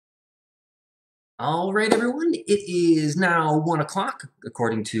All right, everyone, it is now 1 o'clock,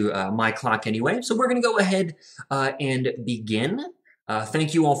 according to my clock anyway. So we're going to go ahead and begin.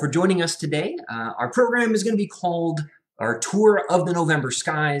 Thank you all for joining us today. Our program is going to be called our Tour of the November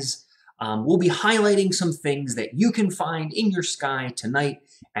Skies. We'll be highlighting some things that you can find in your sky tonight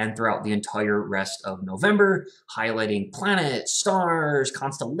and throughout the entire rest of November, highlighting planets, stars,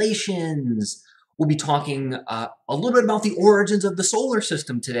 constellations. We'll be talking a little bit about the origins of the solar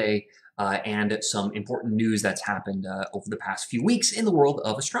system today, and some important news that's happened over the past few weeks in the world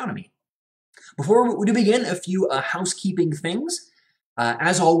of astronomy. Before we do begin, a few housekeeping things.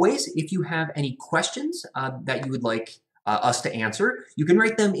 As always, if you have any questions that you would like us to answer, you can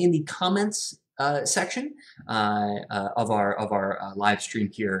write them in the comments section of our live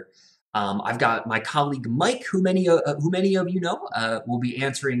stream here. I've got my colleague Mike, who many of you know, will be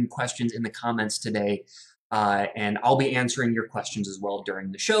answering questions in the comments today. And I'll be answering your questions as well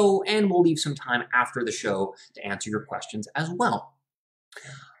during the show, and we'll leave some time after the show to answer your questions as well.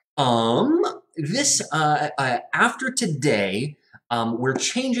 After today, we're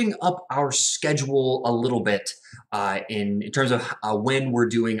changing up our schedule a little bit in terms of when we're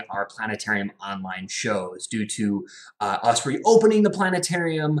doing our planetarium online shows. Due to us reopening the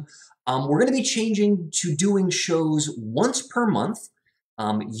planetarium, we're going to be changing to doing shows once per month.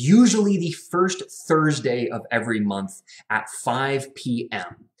 Usually the first Thursday of every month at 5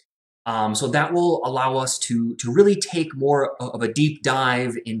 p.m. So that will allow us to really take more of a deep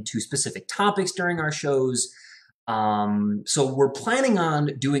dive into specific topics during our shows. So we're planning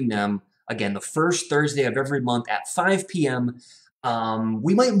on doing them, again, the first Thursday of every month at 5 p.m.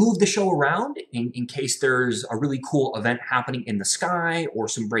 We might move the show around in case there's a really cool event happening in the sky or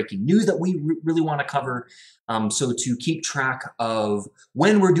some breaking news that we really want to cover. So to keep track of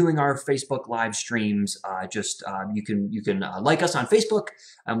when we're doing our Facebook live streams, you can like us on Facebook,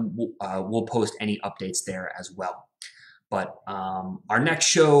 and we'll post any updates there as well. But our next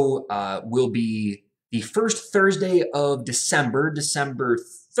show will be the first Thursday of December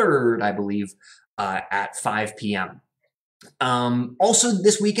 3rd, I believe, at 5 p.m. Also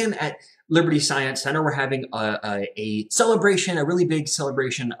this weekend at Liberty Science Center, we're having a celebration, a really big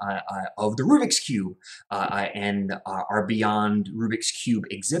celebration of the Rubik's Cube and our Beyond Rubik's Cube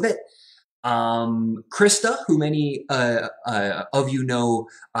exhibit. Krista, who many of you know,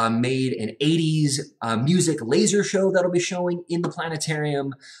 made an 80s music laser show that'll be showing in the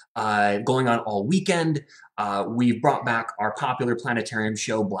planetarium, going on all weekend. We've brought back our popular planetarium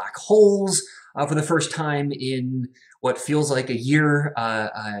show, Black Holes, for the first time in what feels like a year.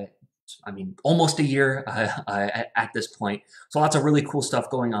 Almost a year at this point. So lots of really cool stuff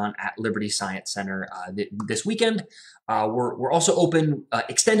going on at Liberty Science Center this weekend. We're also open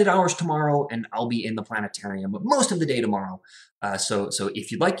extended hours tomorrow, and I'll be in the planetarium most of the day tomorrow. So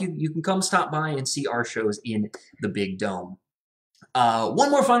if you'd like, you can come stop by and see our shows in the Big Dome.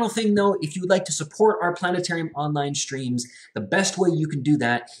 One more final thing though, if you would like to support our planetarium online streams, the best way you can do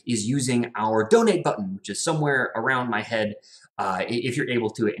that is using our donate button, which is somewhere around my head, if you're able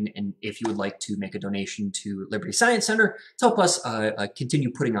to, and if you would like to make a donation to Liberty Science Center to help us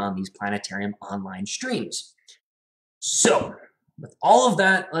continue putting on these planetarium online streams. So with all of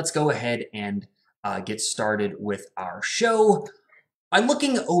that, let's go ahead and get started with our show by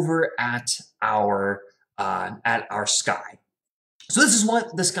looking over at our sky. So this is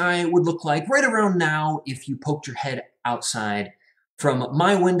what the sky would look like right around now if you poked your head outside from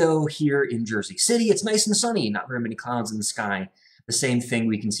my window here in Jersey City. It's nice and sunny, not very many clouds in the sky. The same thing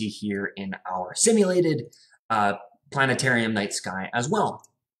we can see here in our simulated planetarium night sky as well.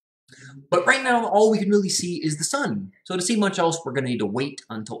 But right now, all we can really see is the sun. So to see much else, we're going to need to wait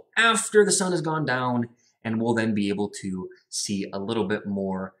until after the sun has gone down, and we'll then be able to see a little bit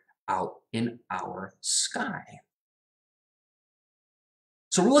more out in our sky.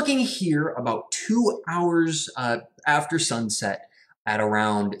 So we're looking here about 2 hours after sunset at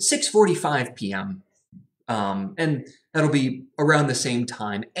around 6:45 p.m. And that'll be around the same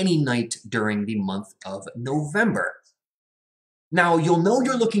time any night during the month of November. Now, you'll know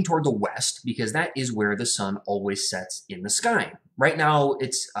you're looking toward the west because that is where the sun always sets in the sky. Right now,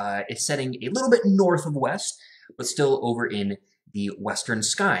 it's setting a little bit north of west, but still over in the western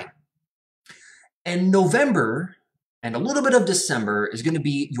sky. And November and a little bit of December is going to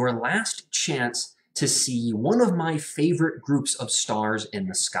be your last chance to see one of my favorite groups of stars in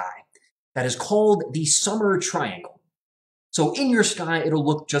the sky. That is called the summer triangle. So in your sky, it'll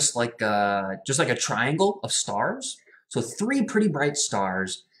look just like a triangle of stars. So 3 pretty bright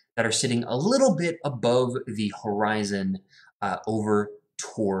stars that are sitting a little bit above the horizon over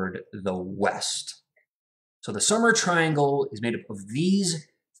toward the west. So the summer triangle is made up of these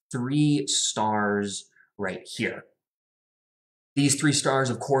three stars right here. These three stars,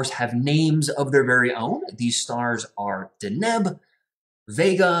 of course, have names of their very own. These stars are Deneb,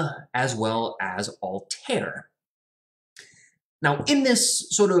 Vega, as well as Altair. Now, in this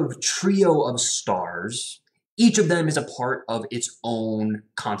sort of trio of stars, each of them is a part of its own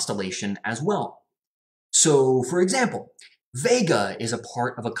constellation as well. So, for example, Vega is a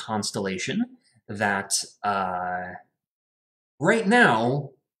part of a constellation that right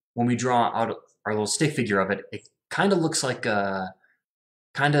now, when we draw out our little stick figure of it, it kind of looks like a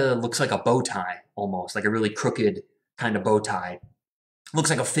bow tie almost, like a really crooked kind of bow tie.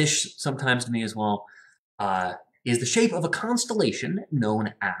 Looks like a fish sometimes to me as well. Is the shape of a constellation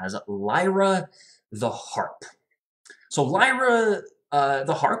known as Lyra the Harp. So Lyra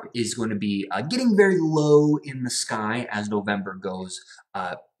the Harp is going to be getting very low in the sky as November goes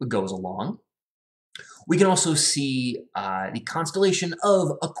along. We can also see the constellation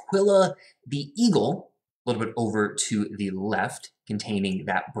of Aquila the Eagle, a little bit over to the left, containing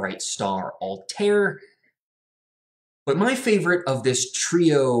that bright star Altair. But my favorite of this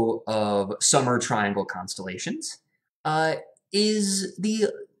trio of summer triangle constellations is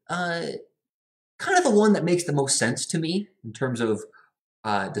the kind of the one that makes the most sense to me in terms of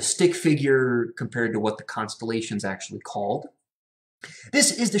the stick figure compared to what the constellation's actually called.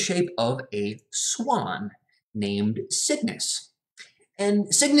 This is the shape of a swan named Cygnus.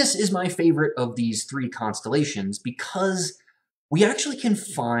 And Cygnus is my favorite of these three constellations because we actually can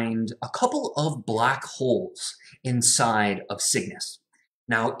find a couple of black holes inside of Cygnus.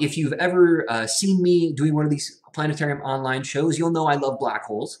 Now, if you've ever seen me doing one of these planetarium online shows, you'll know I love black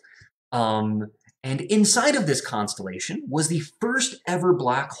holes. And inside of this constellation was the first ever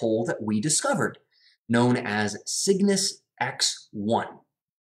black hole that we discovered, known as Cygnus X1.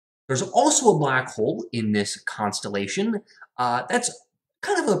 There's also a black hole in this constellation that's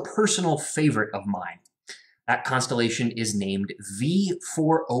kind of a personal favorite of mine. That constellation is named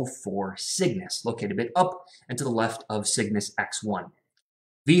V404 Cygnus, located a bit up and to the left of Cygnus X1.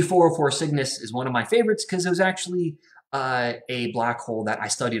 V404 Cygnus is one of my favorites because it was actually a black hole that I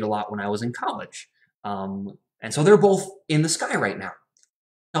studied a lot when I was in college. And so they're both in the sky right now.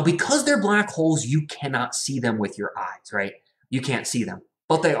 Now, because they're black holes, you cannot see them with your eyes, right? You can't see them,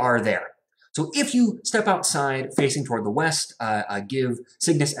 but they are there. So if you step outside facing toward the west, give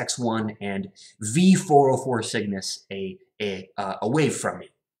Cygnus X1 and V404 Cygnus a wave from me.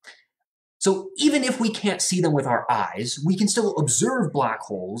 So even if we can't see them with our eyes, we can still observe black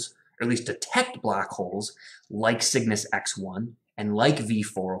holes, or at least detect black holes, like Cygnus X1 and like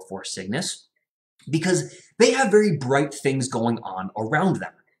V404 Cygnus, because they have very bright things going on around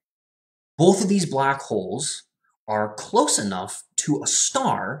them. Both of these black holes are close enough to a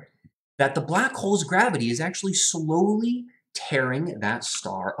star that the black hole's gravity is actually slowly tearing that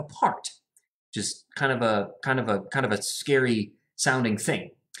star apart. Just kind of a scary sounding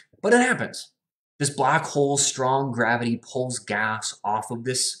thing. But it happens. This black hole's strong gravity pulls gas off of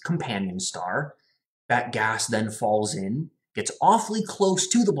this companion star. That gas then falls in, gets awfully close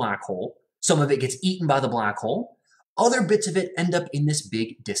to the black hole. Some of it gets eaten by the black hole. Other bits of it end up in this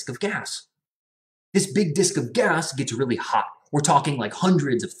big disk of gas. This big disk of gas gets really hot. We're talking like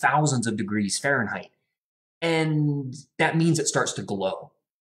hundreds of thousands of degrees Fahrenheit. And that means it starts to glow.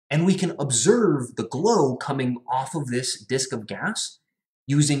 And we can observe the glow coming off of this disk of gas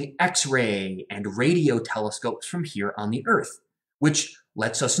using X-ray and radio telescopes from here on the Earth, which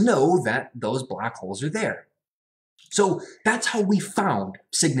lets us know that those black holes are there. So that's how we found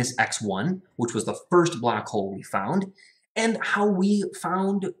Cygnus X1, which was the first black hole we found, and how we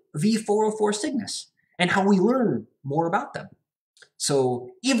found V404 Cygnus, and how we learn more about them. So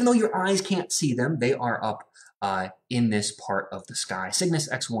even though your eyes can't see them, they are up in this part of the sky. Cygnus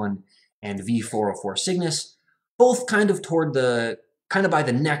X1 and V404 Cygnus, both kind of by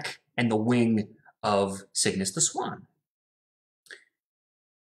the neck and the wing of Cygnus the Swan.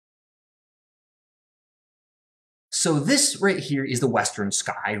 So this right here is the western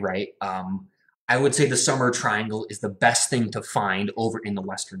sky, right? I would say the summer triangle is the best thing to find over in the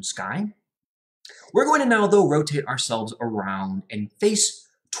western sky. We're going to now, though, rotate ourselves around and face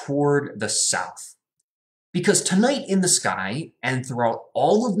toward the south. Because tonight in the sky and throughout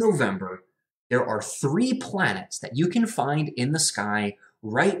all of November, there are 3 planets that you can find in the sky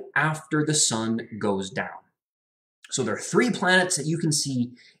right after the sun goes down. So there are 3 planets that you can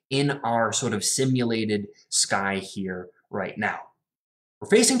see in our sort of simulated sky here right now. We're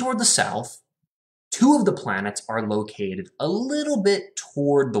facing toward the south. 2 of the planets are located a little bit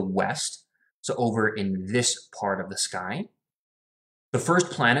toward the west, so over in this part of the sky. The first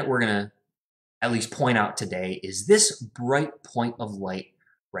planet we're going to at least point out today is this bright point of light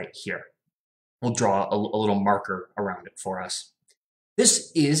right here. We'll draw a little marker around it for us.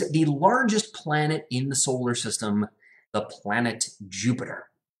 This is the largest planet in the solar system, the planet Jupiter.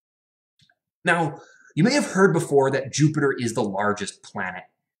 Now, you may have heard before that Jupiter is the largest planet,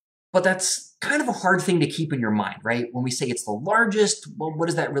 but that's kind of a hard thing to keep in your mind, right? When we say it's the largest, well, what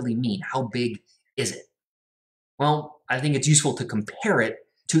does that really mean? How big is it? Well, I think it's useful to compare it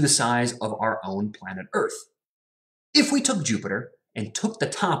to the size of our own planet Earth. If we took Jupiter and took the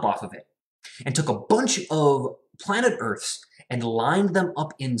top off of it, and took a bunch of planet Earths and lined them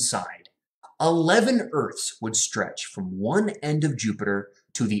up inside, 11 Earths would stretch from one end of Jupiter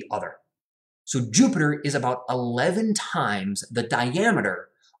to the other. So Jupiter is about 11 times the diameter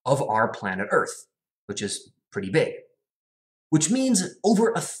of our planet Earth, which is pretty big. Which means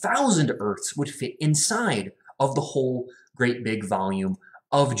over 1,000 Earths would fit inside of the whole great big volume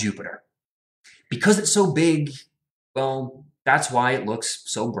of Jupiter. Because it's so big, well, that's why it looks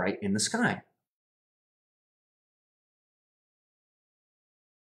so bright in the sky.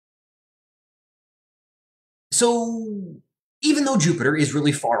 So even though Jupiter is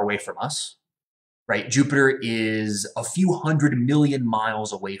really far away from us, right? Jupiter is a few 100 million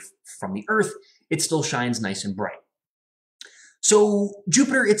miles away from the Earth, it still shines nice and bright. So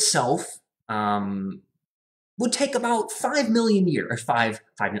Jupiter itself would take about 5 million years, or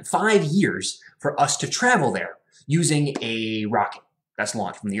 5 years for us to travel there using a rocket that's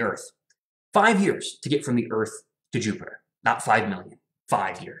launched from the Earth. 5 years to get from the Earth to Jupiter, not 5 million,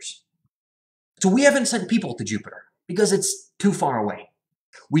 5 years. So we haven't sent people to Jupiter because it's too far away.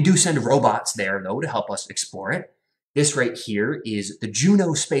 We do send robots there, though, to help us explore it. This right here is the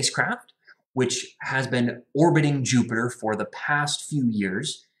Juno spacecraft, which has been orbiting Jupiter for the past few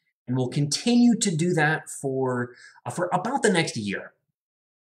years and will continue to do that for about the next year.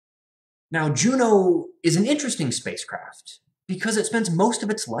 Now, Juno is an interesting spacecraft because it spends most of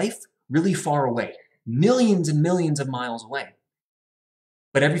its life really far away, millions and millions of miles away.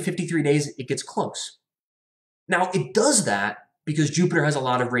 But every 53 days, it gets close. Now, it does that because Jupiter has a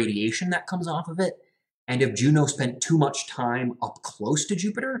lot of radiation that comes off of it, and if Juno spent too much time up close to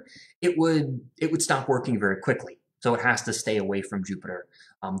Jupiter, it would stop working very quickly. So it has to stay away from Jupiter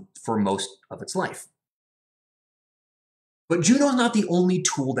for most of its life. But Juno is not the only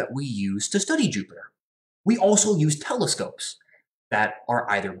tool that we use to study Jupiter. We also use telescopes that are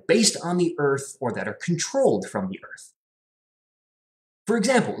either based on the Earth or that are controlled from the Earth. For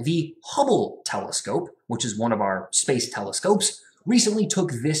example, the Hubble telescope, which is one of our space telescopes, recently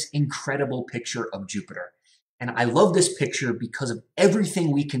took this incredible picture of Jupiter. And I love this picture because of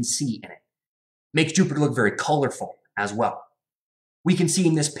everything we can see in it. Makes Jupiter look very colorful as well. We can see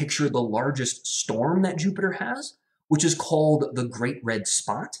in this picture the largest storm that Jupiter has, which is called the Great Red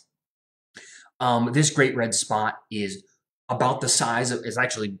Spot. This Great Red Spot is about the size of, is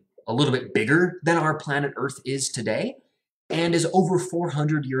actually a little bit bigger than our planet Earth is today, and is over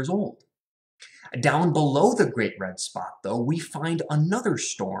 400 years old. Down below the Great Red Spot, though, we find another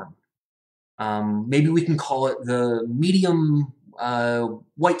storm. Maybe we can call it the medium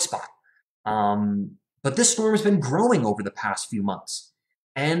white spot. But this storm has been growing over the past few months.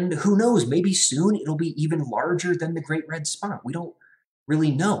 And who knows, maybe soon it'll be even larger than the Great Red Spot. We don't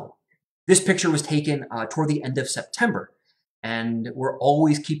really know. This picture was taken toward the end of September, and we're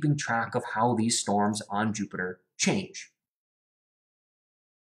always keeping track of how these storms on Jupiter change.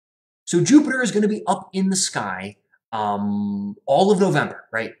 So Jupiter is going to be up in the sky all of November,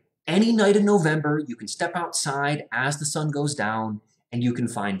 right? Any night in November, you can step outside as the sun goes down, and you can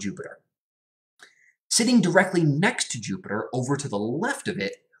find Jupiter. Sitting directly next to Jupiter, over to the left of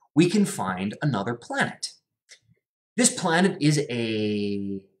it, we can find another planet. This planet is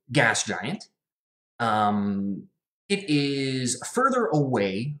a gas giant. It is further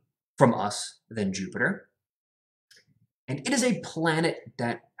away from us than Jupiter, and it is a planet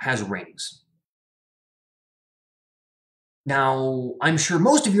that has rings. Now, I'm sure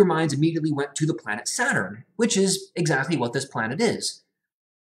most of your minds immediately went to the planet Saturn, which is exactly what this planet is.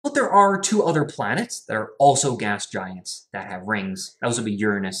 But there are two other planets that are also gas giants that have rings. Those would be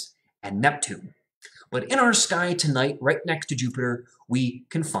Uranus and Neptune. But in our sky tonight, right next to Jupiter, we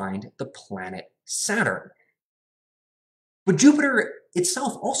can find the planet Saturn. But Jupiter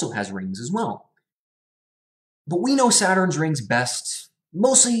itself also has rings as well. But we know Saturn's rings best,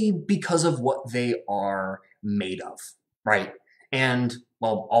 mostly because of what they are made of, right? And,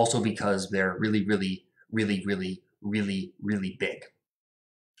 well, also because they're really, really, really, really, really, really big.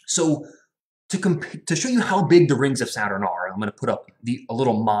 So to show you how big the rings of Saturn are, I'm going to put up a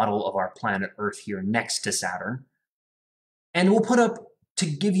little model of our planet Earth here next to Saturn. And we'll put up, to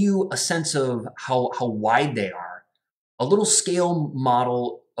give you a sense of how wide they are, a little scale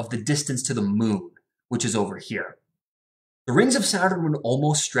model of the distance to the moon, which is over here. The rings of Saturn would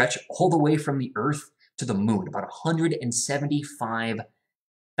almost stretch all the way from the Earth to the moon, about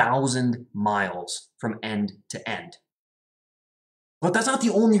 175,000 miles from end to end. But that's not the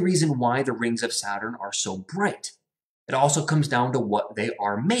only reason why the rings of Saturn are so bright. It also comes down to what they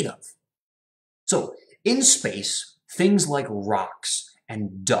are made of. So, in space, things like rocks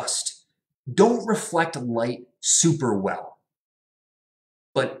and dust don't reflect light super well.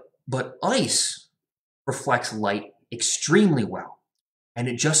 But ice reflects light extremely well. And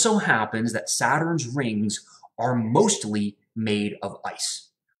it just so happens that Saturn's rings are mostly made of ice.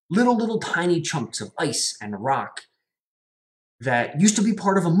 Little tiny chunks of ice and rock that used to be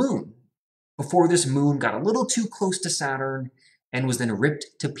part of a moon before this moon got a little too close to Saturn and was then ripped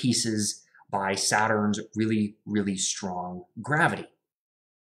to pieces by Saturn's really strong gravity.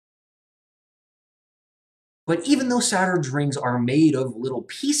 But even though Saturn's rings are made of little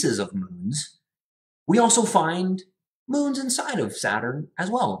pieces of moons, we also find moons inside of Saturn as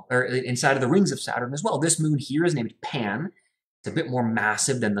well, or inside of the rings of Saturn as well. This moon here is named Pan. It's a bit more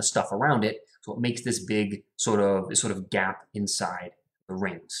massive than the stuff around it, so it makes this big sort of gap inside the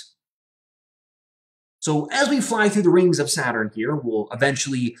rings. So as we fly through the rings of Saturn here, we'll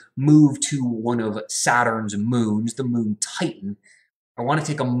eventually move to one of Saturn's moons, the moon Titan. I want to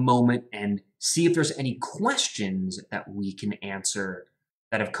take a moment and see if there's any questions that we can answer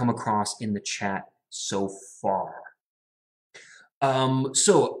that have come across in the chat so far.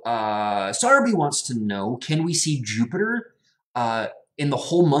 Sarby wants to know, can we see Jupiter in the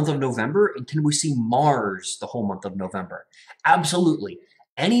whole month of November? And can we see Mars the whole month of November? Absolutely.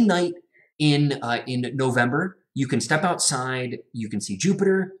 Any night in November, you can step outside, you can see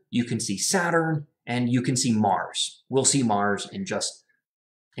Jupiter, you can see Saturn, and you can see Mars. We'll see Mars in just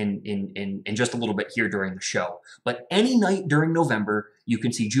a little bit here during the show. But any night during November, you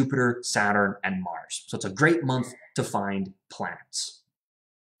can see Jupiter, Saturn, and Mars. So it's a great month to find planets.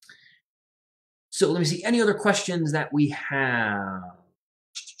 So let me see, any other questions that we have?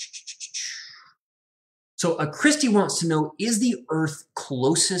 So Christy wants to know, is the Earth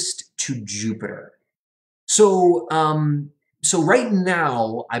closest to Jupiter? So right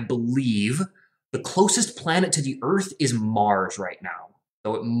now, I believe the closest planet to the Earth is Mars right now.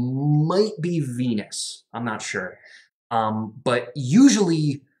 So it might be Venus. I'm not sure. But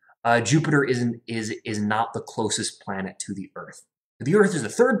usually Jupiter is not the closest planet to the Earth. The Earth is the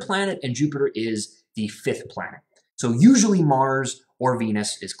third planet and Jupiter is the fifth planet. So usually Mars or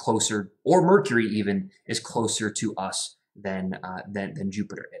Venus is closer, or Mercury even, is closer to us than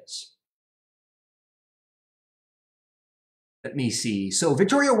Jupiter is. Let me see. So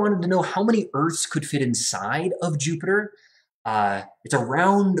Victoria wanted to know how many Earths could fit inside of Jupiter. It's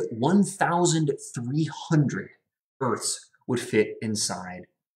around 1,300 Earths would fit inside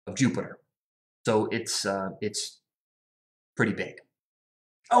of Jupiter. So it's pretty big.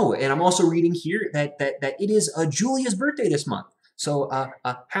 Oh, and I'm also reading here that it is Julia's birthday this month. So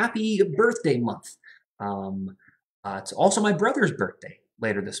happy birthday month. It's also my brother's birthday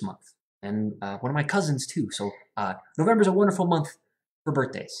later this month, and one of my cousins too. So November's a wonderful month for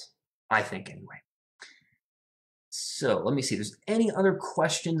birthdays, I think anyway. So let me see, if there's any other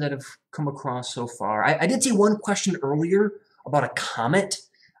questions that have come across so far. I did see one question earlier about a comet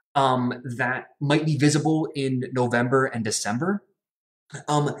that might be visible in November and December.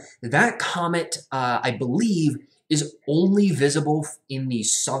 That comet, I believe, is only visible in the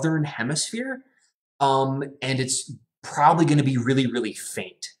southern hemisphere, and it's probably going to be really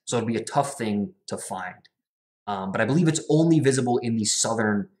faint. So it'll be a tough thing to find. But I believe it's only visible in the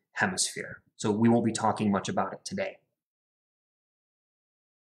southern hemisphere. So we won't be talking much about it today.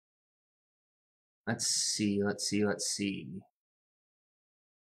 Let's see. Let's see.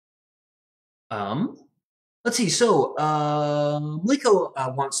 So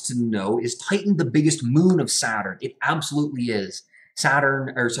Liko wants to know, is Titan the biggest moon of Saturn? It absolutely is.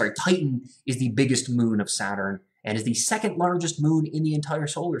 Titan is the biggest moon of Saturn and is the second largest moon in the entire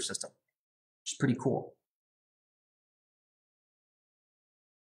solar system, which is pretty cool.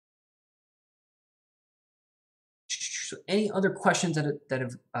 So any other questions that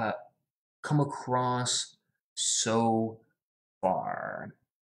have come across so far?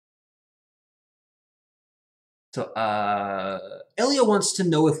 So Elia wants to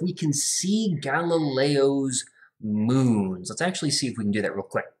know if we can see Galileo's moons. Let's actually see if we can do that real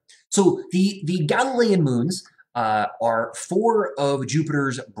quick. So the Galilean moons are 4 of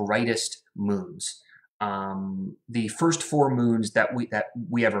Jupiter's brightest moons. The first 4 moons that we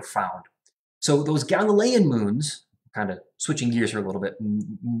ever found. So those Galilean moons, kind of switching gears here a little bit,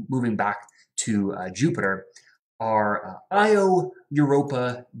 moving back to Jupiter, are Io,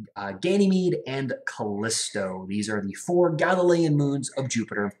 Europa, Ganymede, and Callisto. These are the 4 Galilean moons of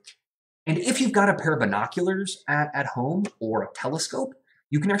Jupiter. And if you've got a pair of binoculars at home or a telescope,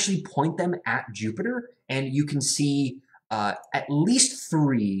 you can actually point them at Jupiter and you can see at least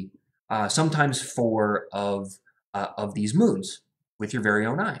 3, sometimes 4 of these moons with your very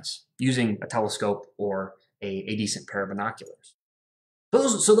own eyes using a telescope or a decent pair of binoculars.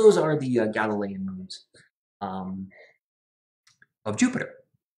 Those are the Galilean moons of Jupiter.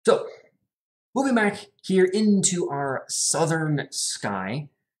 So moving back here into our southern sky,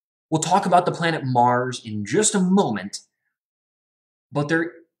 we'll talk about the planet Mars in just a moment, but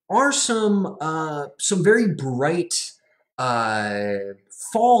there are some very bright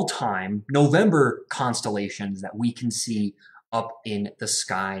fall time, November constellations that we can see up in the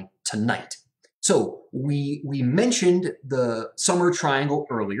sky tonight. So we mentioned the summer triangle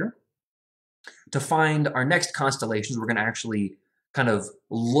earlier. To find our next constellations, we're going to actually kind of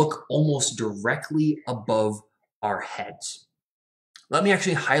look almost directly above our heads. Let me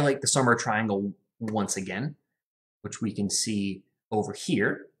actually highlight the summer triangle once again, which we can see over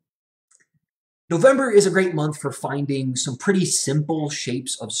here. November is a great month for finding some pretty simple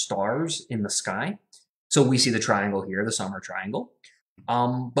shapes of stars in the sky. So we see the triangle here, the summer triangle.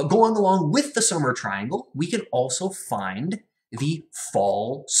 But going along with the summer triangle, we can also find the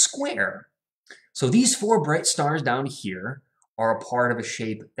fall square. So these 4 bright stars down here are a part of a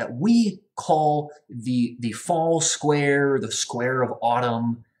shape that we call the fall square, the square of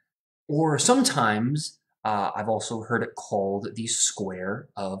autumn, or sometimes I've also heard it called the square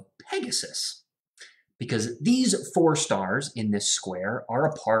of Pegasus, because these 4 stars in this square are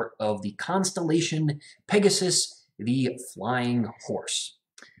a part of the constellation Pegasus, the flying horse.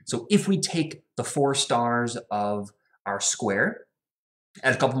 So if we take the 4 stars of our square,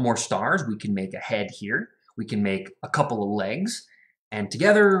 add a couple more stars, we can make a head here, we can make a couple of legs, and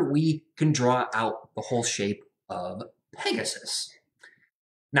together we can draw out the whole shape of Pegasus.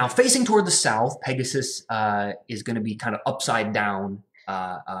 Now, facing toward the south, Pegasus is going to be kind of upside down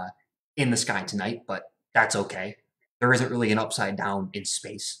in the sky tonight, but that's okay. There isn't really an upside down in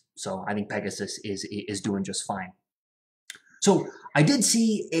space, so I think Pegasus is doing just fine. So I did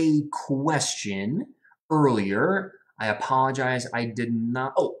see a question earlier. I apologize, I did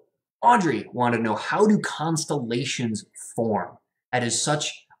not. Oh, Audrey wanted to know, how do constellations form? That is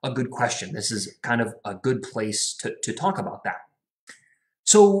such a good question. This is kind of a good place to talk about that.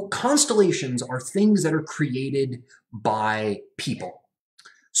 So constellations are things that are created by people.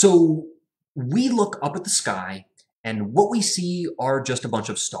 So we look up at the sky and what we see are just a bunch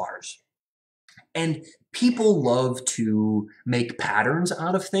of stars. And people love to make patterns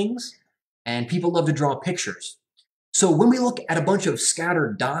out of things, and people love to draw pictures. So when we look at a bunch of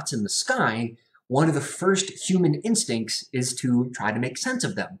scattered dots in the sky, one of the first human instincts is to try to make sense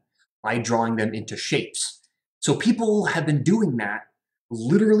of them by drawing them into shapes. So people have been doing that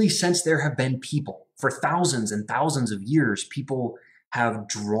literally since there have been people. For thousands and thousands of years, people have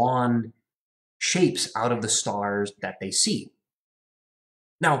drawn shapes out of the stars that they see.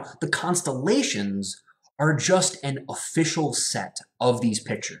 Now, the constellations are just an official set of these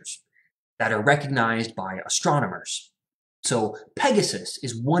pictures that are recognized by astronomers. So Pegasus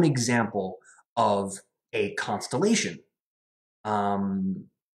is one example of a constellation.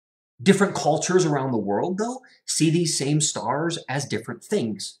 Different cultures around the world, though, see these same stars as different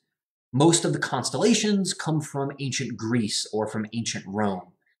things. Most of the constellations come from ancient Greece or from ancient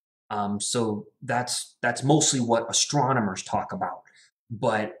Rome. So that's mostly what astronomers talk about.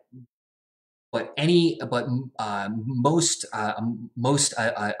 But most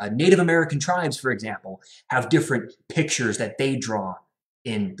Native American tribes, for example, have different pictures that they draw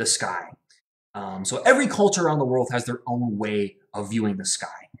in the sky. So every culture around the world has their own way of viewing the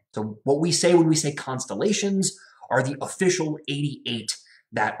sky. So what we say when we say constellations are the official 88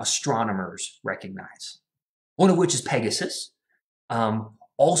 that astronomers recognize. One of which is Pegasus.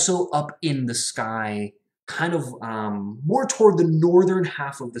 Also up in the sky, kind of more toward the northern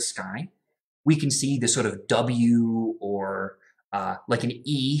half of the sky, we can see this sort of W or like an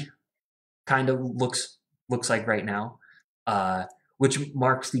E, kind of looks like right now, which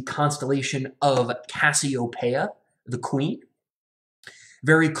marks the constellation of Cassiopeia, the Queen.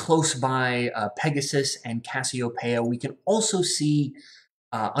 Very close by Pegasus and Cassiopeia, we can also see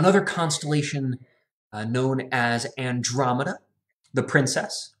another constellation known as Andromeda, the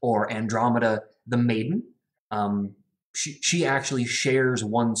Princess, or Andromeda, the Maiden. She actually shares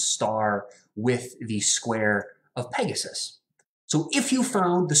one star with the square of Pegasus. So if you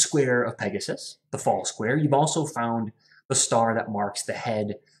found the square of Pegasus, the fall square, you've also found the star that marks the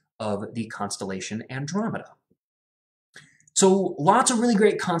head of the constellation Andromeda. So lots of really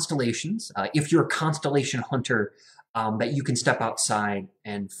great constellations. If you're a constellation hunter, that you can step outside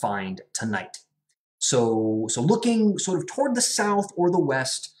and find tonight. So looking sort of toward the south or the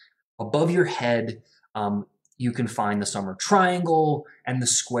west, above your head, you can find the Summer Triangle and the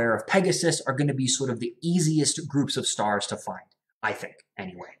Square of Pegasus are going to be sort of the easiest groups of stars to find, I think,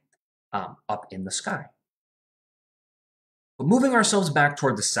 anyway, up in the sky. But moving ourselves back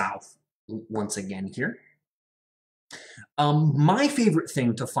toward the south, once again here, my favorite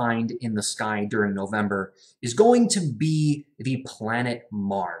thing to find in the sky during November is going to be the planet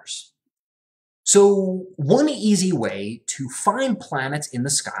Mars. So one easy way to find planets in the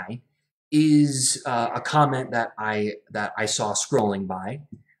sky is a comment that I saw scrolling by,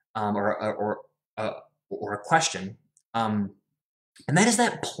 or a question, and that is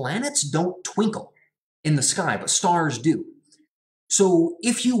that planets don't twinkle in the sky, but stars do. So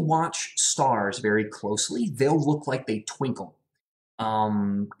if you watch stars very closely, they'll look like they twinkle.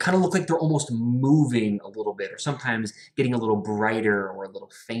 Kind of look like they're almost moving a little bit, or sometimes getting a little brighter or a little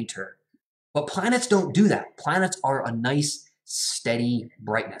fainter. But planets don't do that. Planets are a nice, steady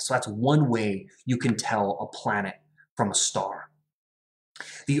brightness. So that's one way you can tell a planet from a star.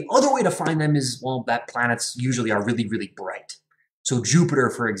 The other way to find them is, well, that planets usually are really, really bright. So Jupiter,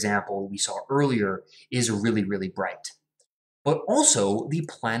 for example, we saw earlier, is really, really bright. But also the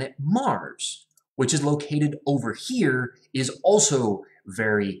planet Mars, which is located over here, is also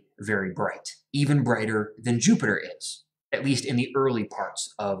very, very bright, even brighter than Jupiter is, at least in the early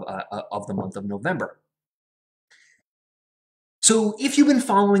parts of the month of November. So if you've been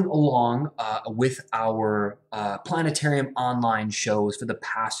following along with our planetarium online shows for the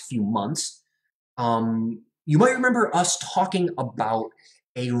past few months, you might remember us talking about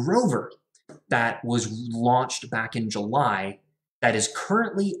a rover that was launched back in July that is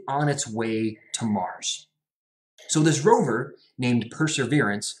currently on its way to Mars. So this rover, named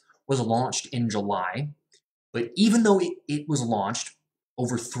Perseverance, was launched in July, but even though it was launched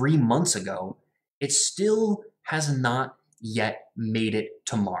over 3 months ago, it still has not yet made it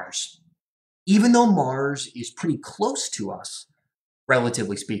to Mars. Even though Mars is pretty close to us,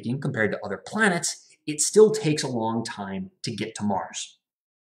 relatively speaking, compared to other planets, it still takes a long time to get to Mars.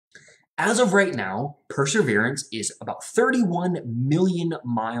 As of right now, Perseverance is about 31 million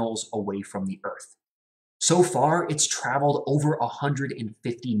miles away from the Earth. So far, it's traveled over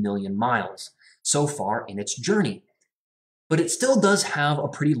 150 million miles so far in its journey. But it still does have a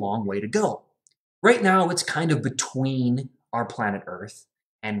pretty long way to go. Right now, it's kind of between our planet Earth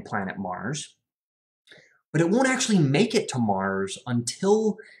and planet Mars. But it won't actually make it to Mars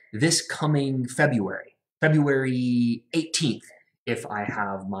until this coming February, February 18th, if I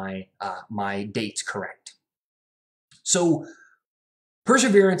have my dates correct. So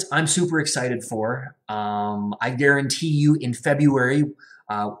Perseverance, I'm super excited for. I guarantee you in February,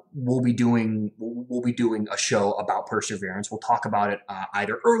 we'll be doing a show about Perseverance. We'll talk about it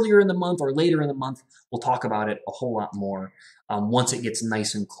either earlier in the month or later in the month. We'll talk about it a whole lot more once it gets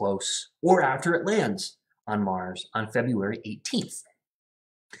nice and close, or after it lands on Mars on February 18th.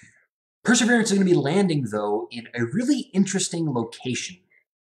 Perseverance is going to be landing, though, in a really interesting location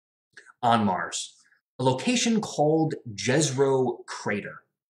on Mars, a location called Jezero Crater.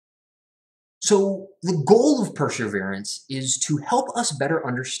 So the goal of Perseverance is to help us better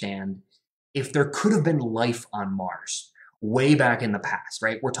understand if there could have been life on Mars way back in the past,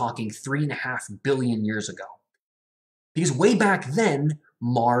 right? We're talking 3.5 billion years ago. Because way back then,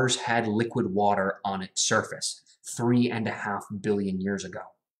 Mars had liquid water on its surface 3.5 billion years ago.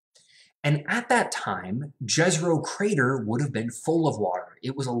 And at that time, Jezero Crater would have been full of water.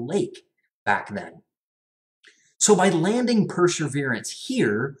 It was a lake back then. So by landing Perseverance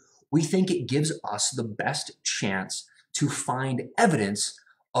here, we think it gives us the best chance to find evidence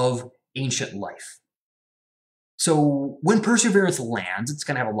of ancient life. So when Perseverance lands, it's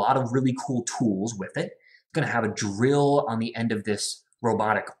going to have a lot of really cool tools with it. It's going to have a drill on the end of this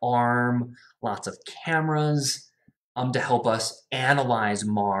robotic arm, lots of cameras, to help us analyze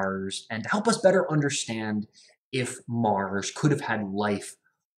Mars and to help us better understand if Mars could have had life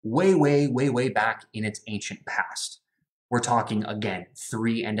way, way, way, way back in its ancient past. We're talking, again,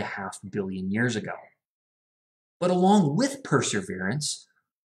 3.5 billion years ago. But along with Perseverance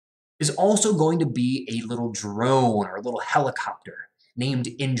is also going to be a little drone or a little helicopter named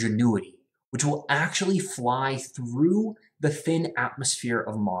Ingenuity, which will actually fly through the thin atmosphere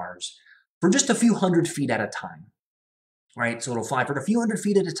of Mars for just a few hundred feet at a time. Right, so it'll fly for a few hundred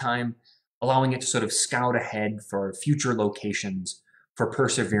feet at a time, allowing it to sort of scout ahead for future locations for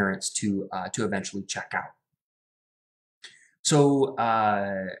Perseverance to eventually check out. So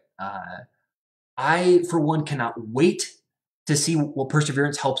I, for one, cannot wait to see what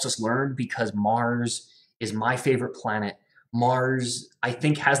Perseverance helps us learn, because Mars is my favorite planet. Mars, I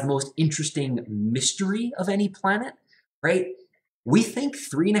think, has the most interesting mystery of any planet, right? We think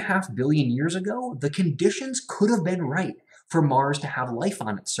 3.5 billion years ago, the conditions could have been right for Mars to have life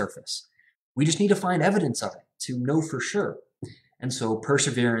on its surface. We just need to find evidence of it to know for sure. And so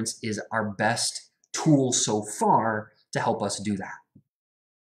Perseverance is our best tool so far to help us do that.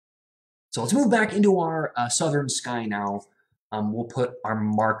 So let's move back into our southern sky now. We'll put our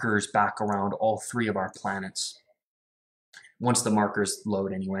markers back around all 3 of our planets, once the markers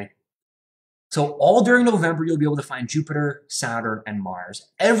load anyway. So all during November, you'll be able to find Jupiter, Saturn, and Mars.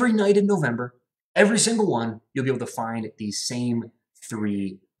 Every night in November, every single one, you'll be able to find these same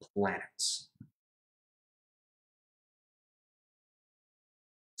 3 planets.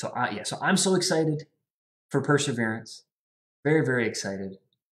 So so I'm so excited for Perseverance. Very, very excited.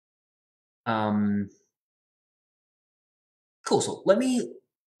 Cool. So let me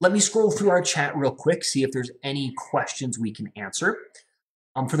scroll through our chat real quick, see if there's any questions we can answer.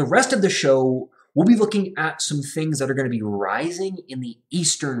 For the rest of the show, we'll be looking at some things that are going to be rising in the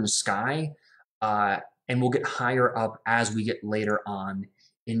eastern sky, and we'll get higher up as we get later on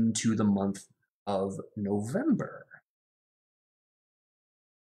into the month of November.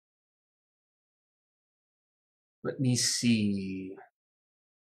 Let me see.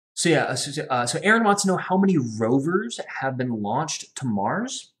 So yeah, so Aaron wants to know how many rovers have been launched to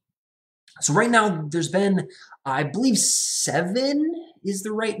Mars. So right now there's been, I believe 7 is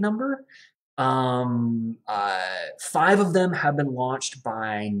the right number. 5 of them have been launched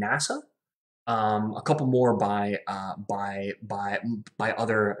by NASA. A couple more by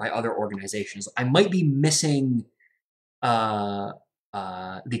other organizations. I might be missing the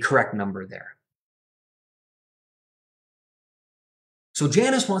correct number there. So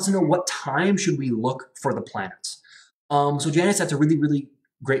Janice wants to know, what time should we look for the planets? So Janice, that's a really, really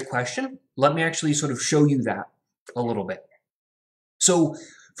great question. Let me actually sort of show you that a little bit. So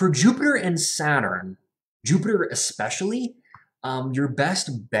for Jupiter and Saturn, Jupiter especially, your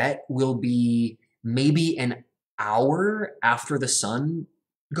best bet will be maybe an hour after the sun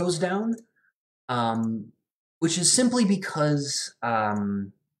goes down, which is simply because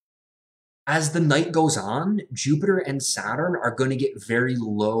as the night goes on, Jupiter and Saturn are going to get very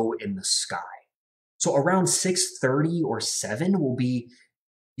low in the sky. So around 6:30 or 7 will be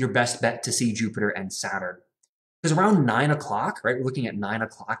your best bet to see Jupiter and Saturn. Because around 9 o'clock, right, we're looking at 9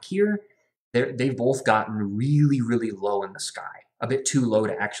 o'clock here, they've both gotten really, really low in the sky, a bit too low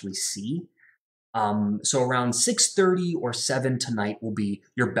to actually see. So around 6:30 or 7 tonight will be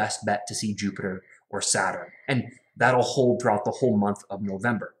your best bet to see Jupiter or Saturn. And that'll hold throughout the whole month of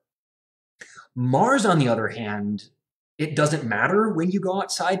November. Mars, on the other hand, it doesn't matter when you go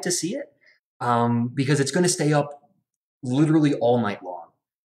outside to see it, because it's going to stay up literally all night long,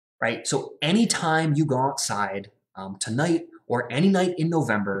 right? So anytime you go outside tonight or any night in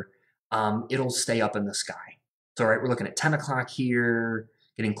November, it'll stay up in the sky. So, right, we're looking at 10 o'clock here,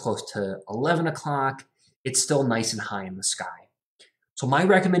 getting close to 11 o'clock. It's still nice and high in the sky. So my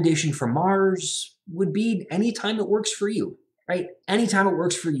recommendation for Mars would be anytime it works for you, right? Anytime it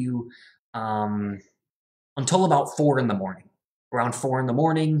works for you, until about 4 in the morning. Around 4 in the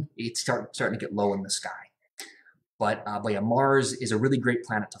morning, it's starting to get low in the sky. But yeah, Mars is a really great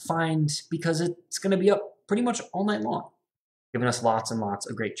planet to find because it's going to be up pretty much all night long, giving us lots and lots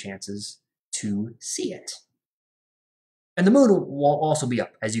of great chances to see it. And the moon will also be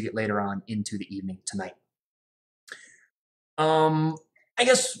up as you get later on into the evening tonight. I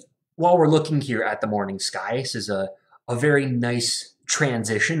guess while we're looking here at the morning sky, this is a very nice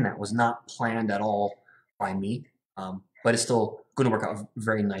transition that was not planned at all by me, but it's still going to work out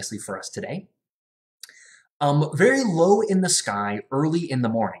very nicely for us today. Very low in the sky early in the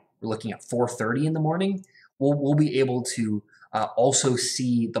morning. We're looking at 4:30 in the morning. We'll be able to also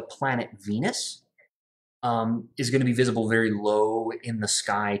see the planet Venus. Is going to be visible very low in the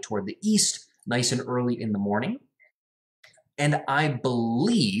sky toward the east, nice and early in the morning. And I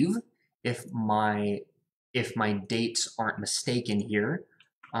believe, if my dates aren't mistaken here,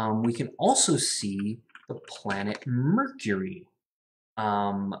 we can also see the planet Mercury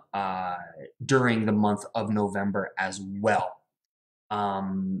during the month of November as well,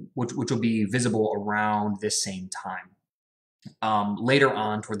 which will be visible around this same time. Later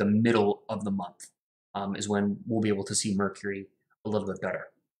on, toward the middle of the month, is when we'll be able to see Mercury a little bit better,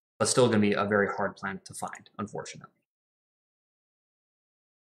 but still going to be a very hard planet to find, unfortunately.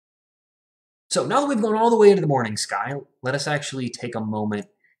 So now that we've gone all the way into the morning sky, let us actually take a moment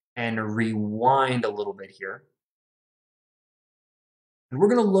and rewind a little bit here. And we're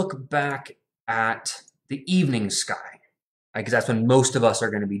going to look back at the evening sky. Because that's when most of us are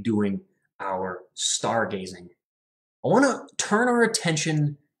going to be doing our stargazing. I want to turn our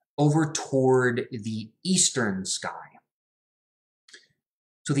attention over toward the eastern sky.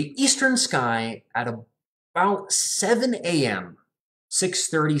 So the eastern sky at about 7 a.m.,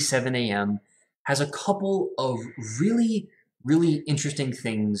 6:30, 7 a.m., has a couple of really, really interesting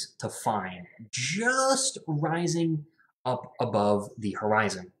things to find just rising up above the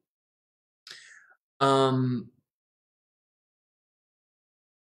horizon.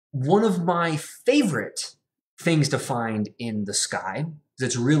 One of my favorite things to find in the sky, is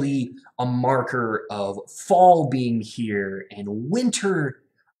it's really a marker of fall being here and winter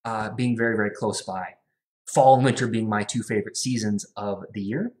being very, very close by. Fall and winter being my two favorite seasons of the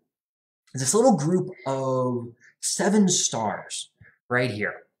year. Is this little group of 7 stars right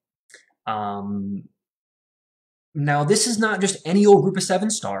here. Now, this is not just any old group of 7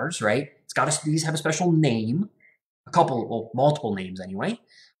 stars, right? It's got to, these have a special name, a couple, well, multiple names anyway.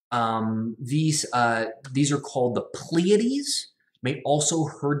 These are called the Pleiades. You may also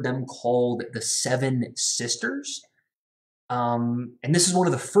heard them called the 7 Sisters. And this is one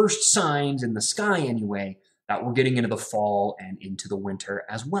of the first signs in the sky anyway that we're getting into the fall and into the winter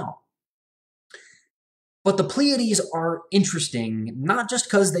as well. But the Pleiades are interesting, not just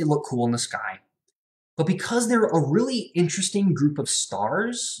because they look cool in the sky, but because they're a really interesting group of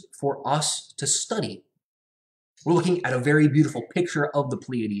stars for us to study. We're looking at a very beautiful picture of the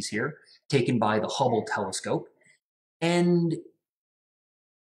Pleiades here, taken by the Hubble telescope. And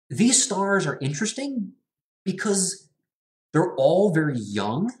these stars are interesting because they're all very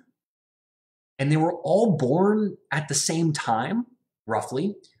young, and they were all born at the same time,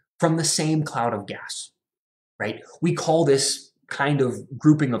 roughly, from the same cloud of gas, right? We call this kind of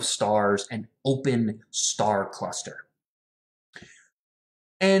grouping of stars an open star cluster.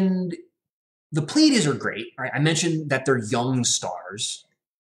 And the Pleiades are great, right? I mentioned that they're young stars.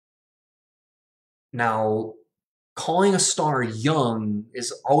 Now, calling a star young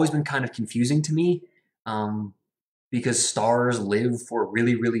has always been kind of confusing to me because stars live for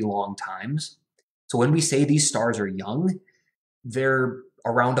really, really long times. So when we say these stars are young, they're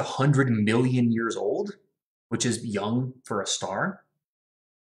around 100 million years old, which is young for a star.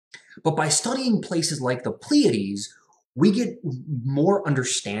 But by studying places like the Pleiades, we get more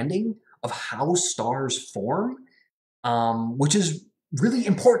understanding of how stars form, which is really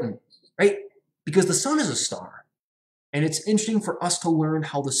important, right? Because the sun is a star, and it's interesting for us to learn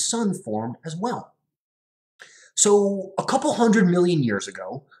how the sun formed as well. So a couple 100 million years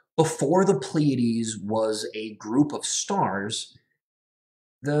ago, before the Pleiades was a group of stars,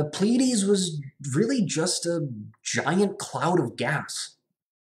 the Pleiades was really just a giant cloud of gas.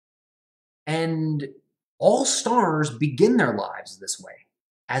 And all stars begin their lives this way,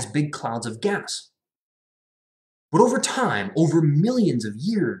 as big clouds of gas. But over time, over millions of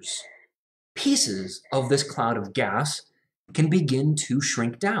years, pieces of this cloud of gas can begin to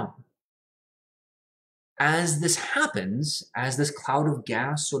shrink down. As this happens, as this cloud of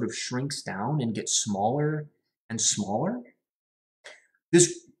gas sort of shrinks down and gets smaller and smaller,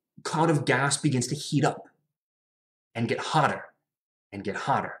 this cloud of gas begins to heat up and get hotter and get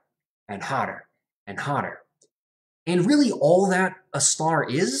hotter and hotter and hotter. And really all that a star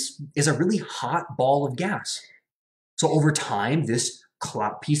is a really hot ball of gas. So over time, this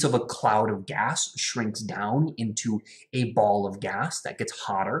piece of a cloud of gas shrinks down into a ball of gas that gets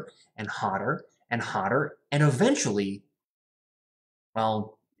hotter and hotter and hotter, and eventually,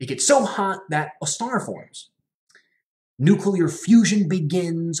 well, it gets so hot that a star forms. Nuclear fusion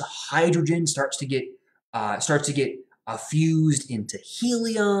begins, hydrogen starts to get fused into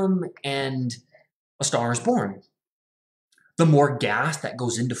helium, and a star is born. The more gas that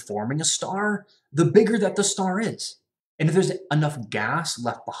goes into forming a star, the bigger that the star is. And if there's enough gas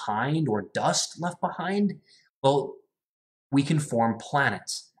left behind or dust left behind, well, we can form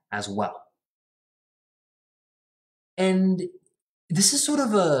planets as well. And this is sort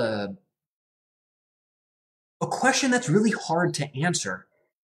of a question that's really hard to answer.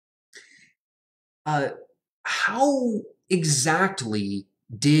 How exactly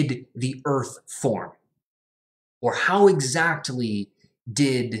did the Earth form? Or how exactly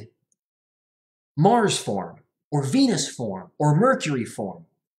did Mars form? Or Venus form? Or Mercury form?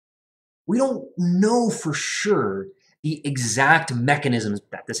 We don't know for sure the exact mechanisms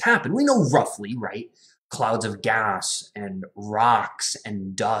that this happened. We know roughly, right? Clouds of gas and rocks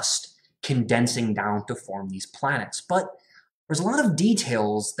and dust condensing down to form these planets. But there's a lot of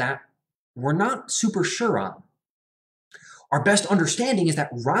details that we're not super sure on. Our best understanding is that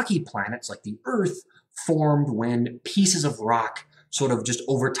rocky planets like the Earth formed when pieces of rock sort of just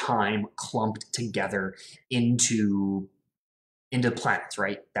over time clumped together into into planets,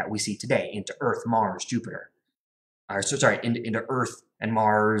 right, that we see today, into Earth, Mars, Jupiter. Into Earth and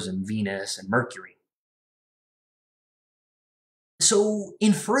Mars and Venus and Mercury. So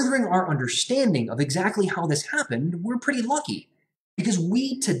in furthering our understanding of exactly how this happened, we're pretty lucky because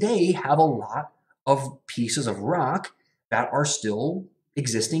we today have a lot of pieces of rock that are still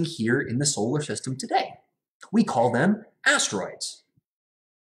existing here in the solar system today. We call them asteroids.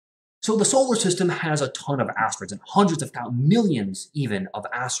 So the solar system has a ton of asteroids, and hundreds of thousands, millions even, of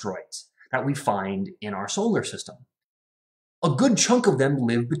asteroids that we find in our solar system. A good chunk of them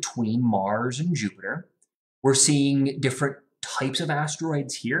live between Mars and Jupiter. We're seeing different types of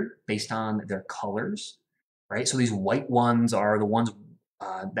asteroids here based on their colors, right? So these white ones are the ones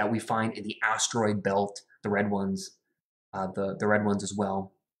that we find in the asteroid belt, the red ones as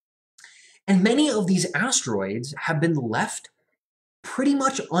well. And many of these asteroids have been left pretty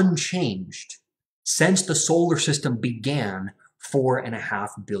much unchanged since the solar system began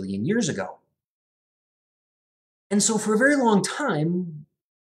 4.5 billion years ago. And so for a very long time,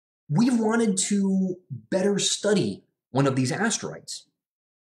 we've wanted to better study one of these asteroids.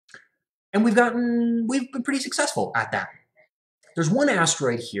 And we've been pretty successful at that. There's one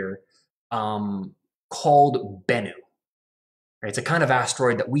asteroid here called Bennu. It's a kind of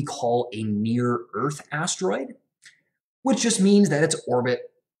asteroid that we call a near-Earth asteroid, which just means that its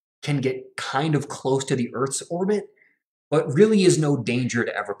orbit can get kind of close to the Earth's orbit, but really is no danger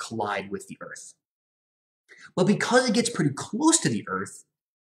to ever collide with the Earth. But because it gets pretty close to the Earth,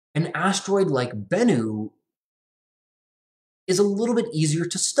 an asteroid like Bennu is a little bit easier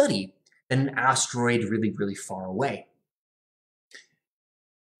to study than an asteroid really, really far away.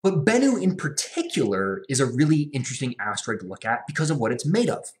 But Bennu in particular is a really interesting asteroid to look at because of what it's made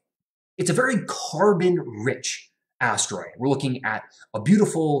of. It's a very carbon-rich asteroid. We're looking at a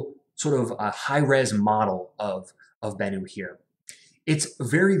beautiful sort of high-res model of Bennu here. It's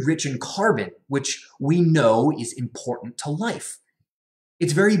very rich in carbon, which we know is important to life.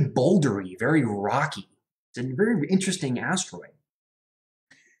 It's very bouldery, very rocky. It's a very interesting asteroid.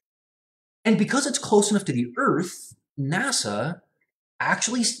 And because it's close enough to the Earth, NASA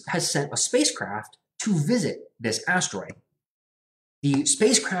actually has sent a spacecraft to visit this asteroid. The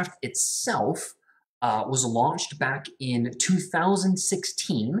spacecraft itself was launched back in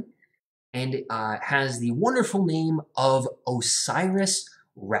 2016 and has the wonderful name of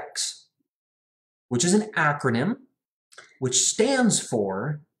OSIRIS-REx, which is an acronym which stands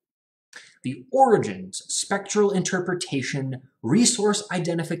for the Origins, Spectral Interpretation, Resource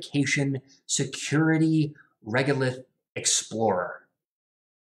Identification, Security, Regolith Explorer.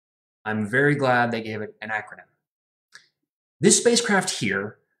 I'm very glad they gave it an acronym. This spacecraft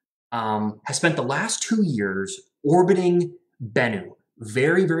here has spent the last 2 years orbiting Bennu,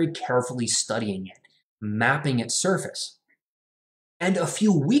 very, very carefully studying it, mapping its surface. And a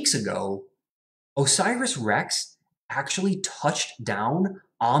few weeks ago, OSIRIS-REx actually touched down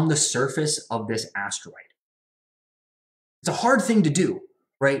on the surface of this asteroid. It's a hard thing to do,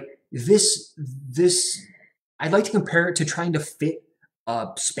 right? I'd like to compare it to trying to fit a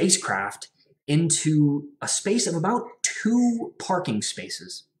spacecraft into a space of about 2 parking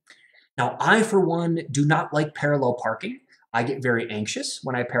spaces. Now, I, for one, do not like parallel parking. I get very anxious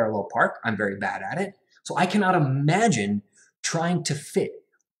when I parallel park. I'm very bad at it. So I cannot imagine trying to fit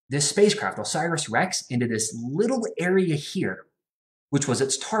this spacecraft, OSIRIS-REx, into this little area here, which was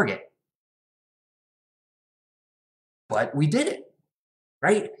its target. But we did it,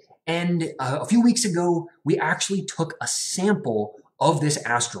 right? And a few weeks ago, we actually took a sample of this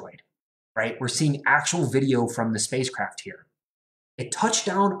asteroid, right? We're seeing actual video from the spacecraft here. It touched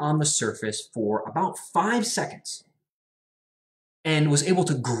down on the surface for about 5 seconds and was able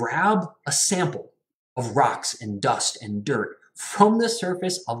to grab a sample of rocks and dust and dirt from the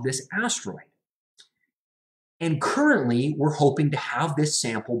surface of this asteroid. And currently, we're hoping to have this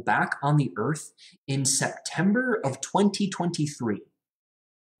sample back on the Earth in September of 2023,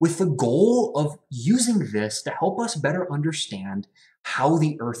 with the goal of using this to help us better understand how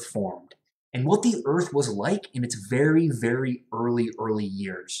the Earth formed and what the Earth was like in its very, very early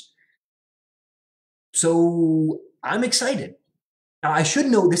years. So I'm excited. Now, I should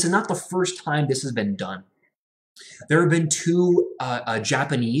note this is not the first time this has been done. There have been 2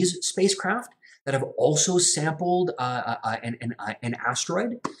 Japanese spacecraft that have also sampled an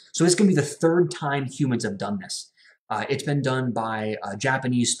asteroid. So this is going to be the 3rd time humans have done this. It's been done by a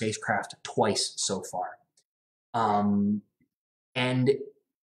Japanese spacecraft twice so far. And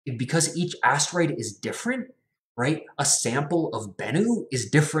because each asteroid is different, right, a sample of Bennu is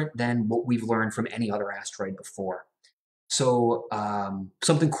different than what we've learned from any other asteroid before. So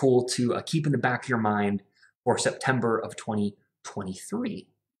something cool to keep in the back of your mind for September of 2023. 23.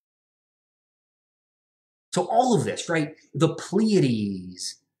 So all of this, right? The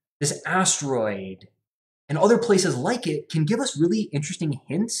Pleiades, this asteroid, and other places like it can give us really interesting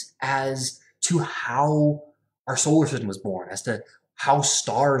hints as to how our solar system was born, as to how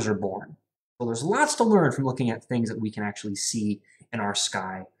stars are born. So there's lots to learn from looking at things that we can actually see in our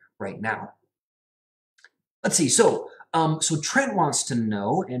sky right now. Let's see. So Trent wants to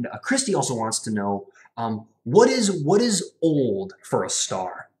know, and Christy also wants to know, what is old for a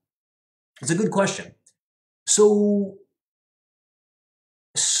star? It's a good question. So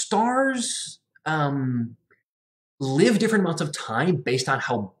stars live different amounts of time based on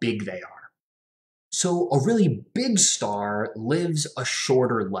how big they are. So a really big star lives a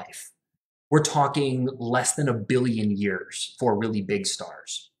shorter life. We're talking less than 1 billion years for really big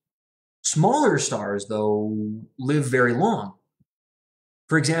stars. Smaller stars, though, live very long.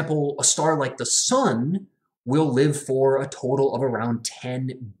 For example, a star like the Sun will live for a total of around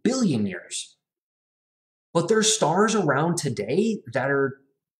 10 billion years. But there's stars around today that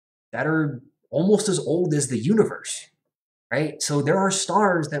are almost as old as the universe, right? So there are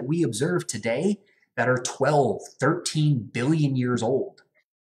stars that we observe today that are 12, 13 billion years old.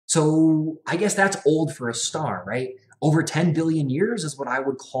 So I guess that's old for a star, right? Over 10 billion years is what I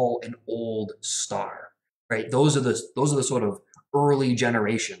would call an old star, right? Those are the sort of early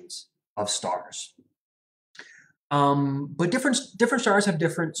generations of stars. But different stars have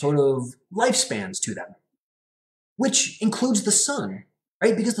different sort of lifespans to them, which includes the Sun,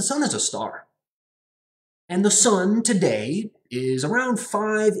 right? Because the Sun is a star. And the Sun today is around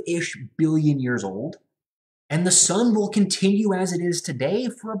 5-ish billion years old. And the Sun will continue as it is today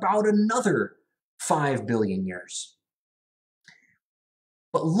for about another 5 billion years.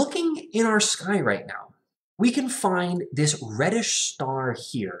 But looking in our sky right now, we can find this reddish star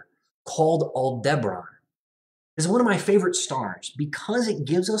here called Aldebaran. This is one of my favorite stars because it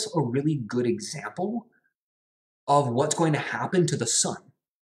gives us a really good example of what's going to happen to the Sun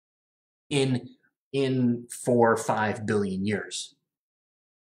in 4 or 5 billion years.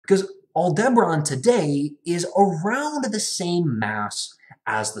 Because Aldebaran today is around the same mass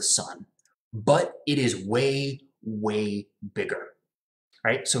as the Sun, but it is way, way bigger.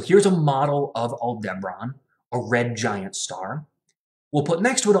 Right? So here's a model of Aldebaran, a red giant star. We'll put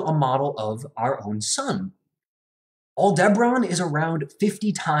next to it a model of our own Sun. Aldebaran is around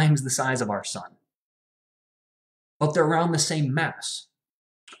 50 times the size of our Sun, but they're around the same mass.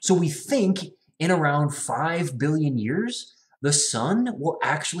 So we think in around 5 billion years, the Sun will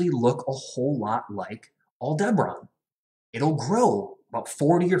actually look a whole lot like Aldebaran. It'll grow about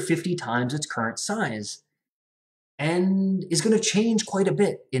 40 or 50 times its current size and is going to change quite a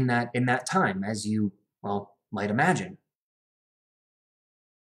bit in that time, as you, well, might imagine.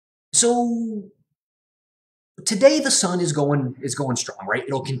 So today the Sun is going strong, right?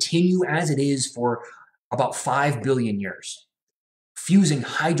 It'll continue as it is for about 5 billion years. Fusing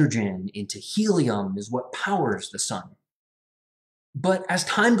hydrogen into helium is what powers the Sun. But as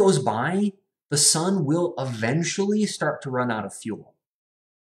time goes by, the Sun will eventually start to run out of fuel.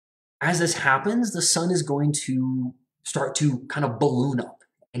 As this happens, the Sun is going to start to kind of balloon up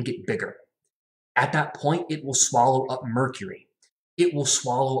and get bigger. At that point, it will swallow up Mercury. It will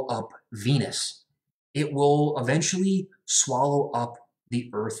swallow up Venus. It will eventually swallow up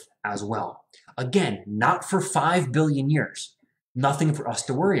the Earth as well. Again, not for 5 billion years. Nothing for us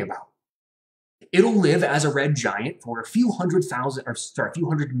to worry about. It'll live as a red giant for a few hundred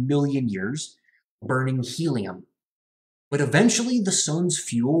million years, burning helium. But eventually the Sun's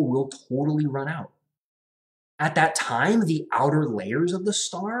fuel will totally run out. At that time, the outer layers of the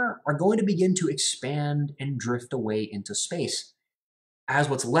star are going to begin to expand and drift away into space, as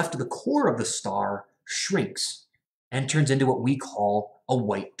what's left of the core of the star shrinks and turns into what we call a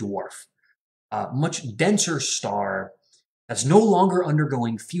white dwarf, a much denser star that's no longer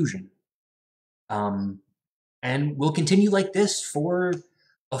undergoing fusion. And will continue like this for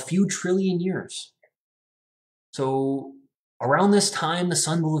a few trillion years. So around this time, the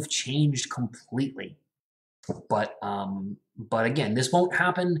Sun will have changed completely. But again, this won't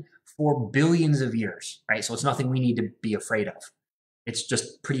happen for billions of years, right? So it's nothing we need to be afraid of. It's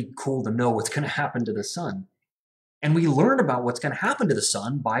just pretty cool to know what's going to happen to the Sun. And we learn about what's going to happen to the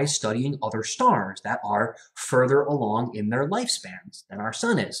Sun by studying other stars that are further along in their lifespans than our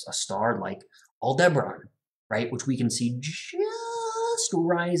Sun is. A star like Aldebaran, right, which we can see just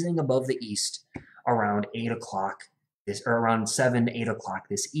rising above the east around 8 o'clock, or around 7, 8 o'clock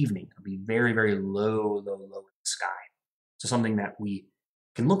this evening. It'll be very, very low in the sky. So something that we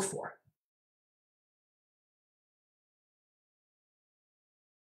can look for.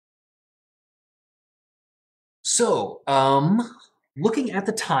 So, looking at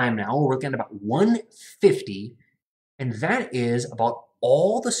the time now, we're looking at about 1:50, and that is about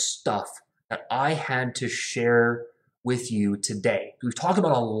all the stuff that I had to share with you today. We've talked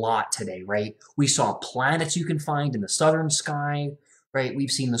about a lot today, right? We saw planets you can find in the southern sky, right?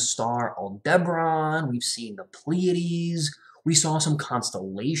 We've seen the star Aldebaran, we've seen the Pleiades, we saw some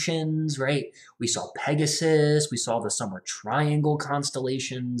constellations, right? We saw Pegasus, we saw the Summer Triangle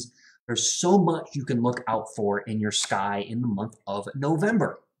constellations. There's so much you can look out for in your sky in the month of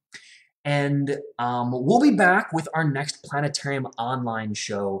November. And we'll be back with our next Planetarium Online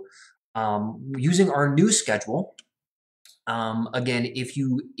show using our new schedule. Again, if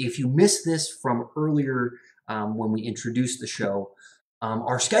you missed this from earlier when we introduced the show,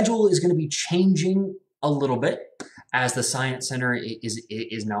 our schedule is going to be changing a little bit as the Science Center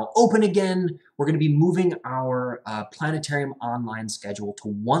is now open again. We're going to be moving our Planetarium Online schedule to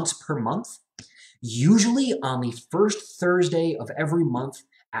once per month, usually on the first Thursday of every month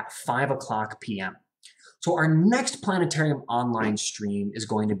at 5 o'clock p.m. So our next Planetarium Online stream is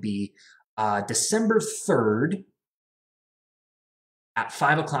going to be December 3rd at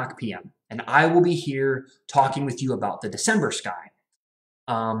 5 o'clock p.m. And I will be here talking with you about the December sky.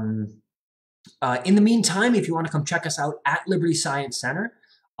 In the meantime, if you want to come check us out at Liberty Science Center,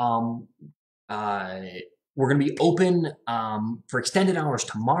 we're going to be open for extended hours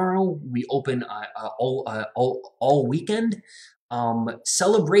tomorrow. We open all weekend,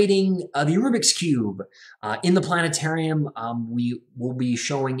 celebrating the Rubik's Cube. In the planetarium, we will be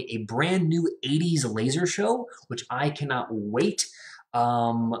showing a brand new 80s laser show, which I cannot wait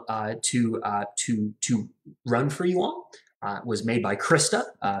to run for you all. It was made by Krista,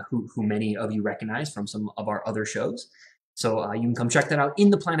 who many of you recognize from some of our other shows. So you can come check that out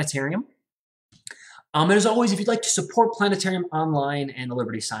in the planetarium. And as always, if you'd like to support Planetarium Online and the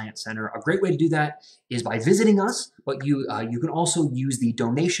Liberty Science Center, a great way to do that is by visiting us, but you can also use the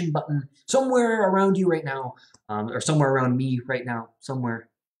donation button somewhere around you right now, or somewhere around me right now, somewhere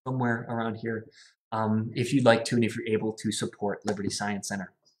around here, if you'd like to and if you're able to support Liberty Science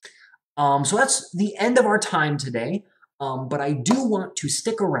Center. So that's the end of our time today, but I do want to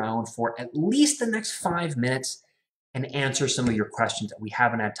stick around for at least the next 5 minutes and answer some of your questions that we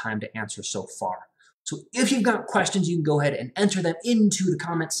haven't had time to answer so far. So if you've got questions, you can go ahead and enter them into the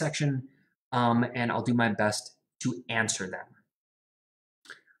comment section, and I'll do my best to answer them.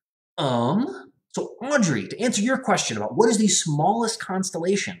 So Audrey, to answer your question about what is the smallest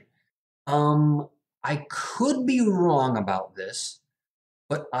constellation, I could be wrong about this,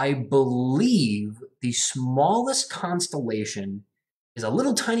 but I believe the smallest constellation is a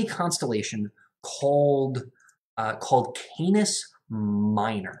little tiny constellation called Canis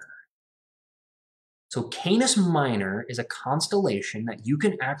Minor. So Canis Minor is a constellation that you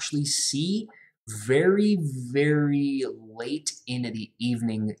can actually see very, very late into the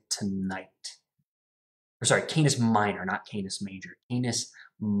evening tonight. Or sorry, Canis Minor, not Canis Major, Canis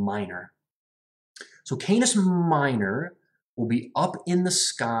Minor. So Canis Minor will be up in the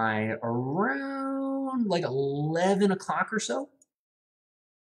sky around like 11 o'clock or so.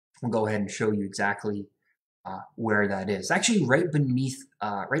 We'll go ahead and show you exactly where that is. Actually, right beneath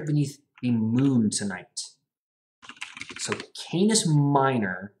the moon tonight. So Canis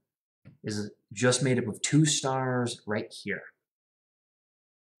Minor is just made up of 2 stars right here.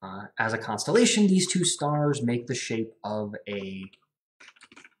 As a constellation, these 2 stars make the shape of a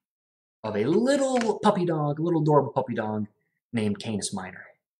little puppy dog, a little adorable puppy dog named Canis Minor,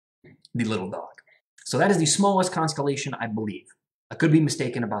 the little dog. So that is the smallest constellation, I believe. I could be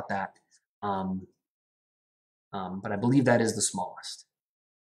mistaken about that, but I believe that is the smallest.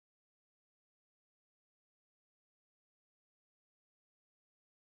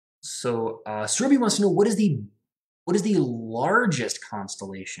 So Cerubi wants to know what is the largest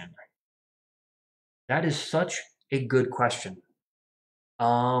constellation? That is such a good question.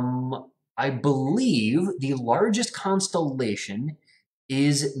 I believe the largest constellation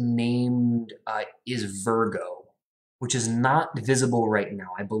is named is Virgo, which is not visible right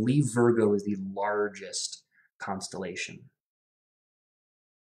now. I believe Virgo is the largest constellation.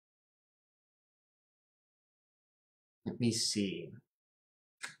 Let me see.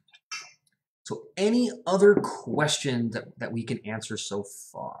 So any other questions that we can answer so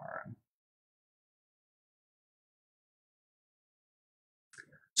far?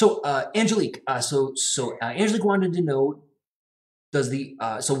 So Angelique, Angelique wanted to know,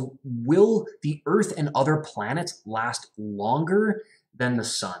 will the Earth and other planets last longer than the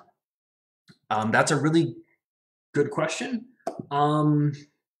sun? That's a really good question. Kind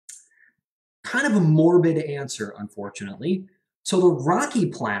of a morbid answer, unfortunately. So the rocky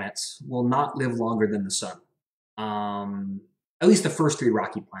planets will not live longer than the sun. at least the first three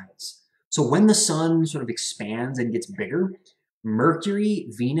rocky planets. So when the sun sort of expands and gets bigger, Mercury,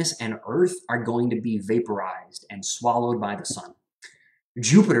 Venus, and Earth are going to be vaporized and swallowed by the sun.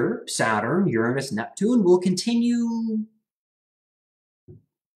 Jupiter, Saturn, Uranus, Neptune will continue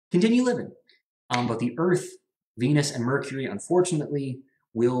living. But the Earth, Venus, and Mercury, unfortunately,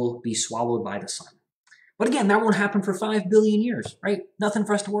 will be swallowed by the sun. But again, that won't happen for 5 billion years, right? Nothing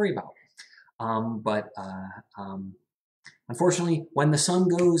for us to worry about. Unfortunately, when the sun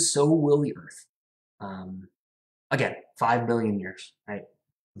goes, so will the Earth. Again, 5 billion years, right?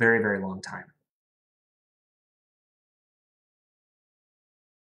 Very, very long time.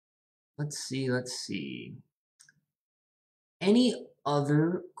 Let's see. Any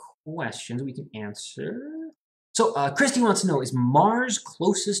other questions we can answer? So Christy wants to know, is Mars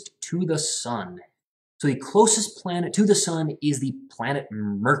closest to the sun? So the closest planet to the sun is the planet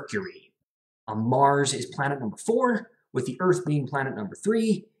Mercury. Mars is planet number 4, with the Earth being planet number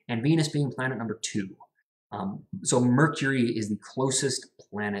 3, and Venus being planet number 2. So Mercury is the closest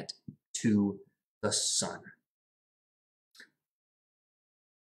planet to the sun.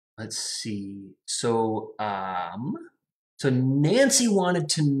 Let's see. So Nancy wanted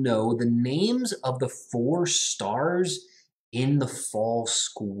to know the names of the 4 stars in the fall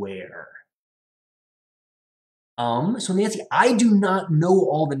square. So Nancy, I do not know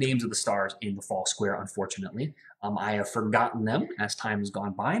all the names of the stars in the fall square, unfortunately. I have forgotten them as time has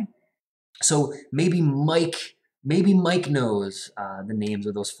gone by. So maybe Mike knows the names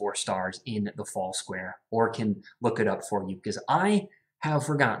of those 4 stars in the fall square, or can look it up for you, because I have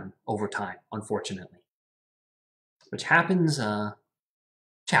forgotten over time, unfortunately. Which happens,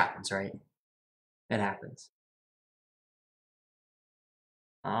 right? It happens.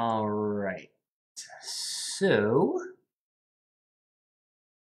 All right. So,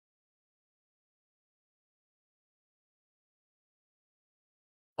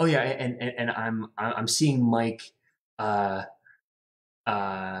 oh yeah, and I'm seeing Mike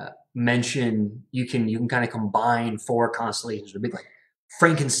mention you can kind of combine 4 constellations, a big like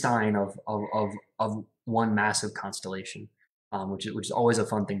Frankenstein of one massive constellation, which is always a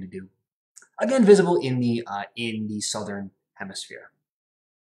fun thing to do. Again, visible in the southern hemisphere.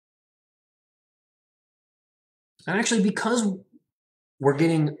 And actually, because we're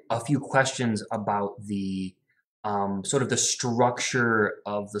getting a few questions about the sort of the structure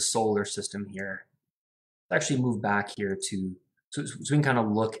of the solar system here, let's actually move back here to so we can kind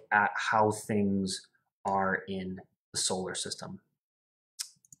of look at how things are in the solar system.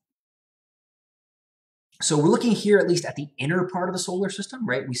 So we're looking here at least at the inner part of the solar system,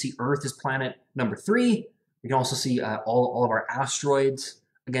 right? We see Earth is planet number 3. We can also see all of our asteroids,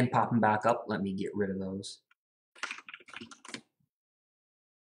 again, popping back up. Let me get rid of those.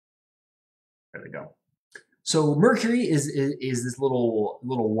 There we go. So Mercury is this little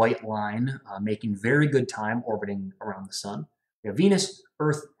white line making very good time orbiting around the sun. We have Venus,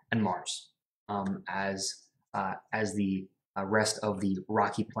 Earth, and Mars as the rest of the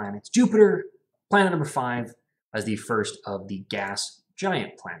rocky planets. Jupiter, planet number 5, as the first of the gas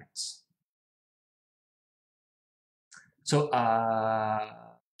giant planets. So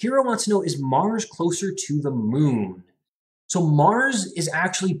Kira wants to know, is Mars closer to the moon? So Mars is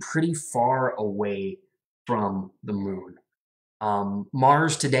actually pretty far away from the moon.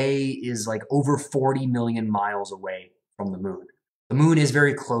 Mars today is like over 40 million miles away from the moon. The moon is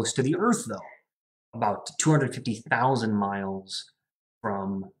very close to the Earth, though, about 250,000 miles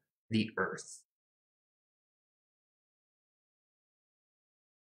from the Earth.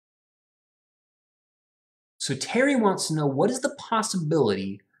 So Terry wants to know, what is the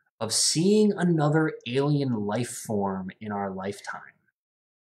possibility of seeing another alien life form in our lifetime?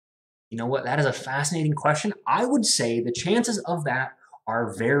 You know what? That is a fascinating question. I would say the chances of that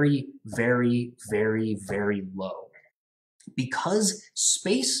are very, very, very, very low, because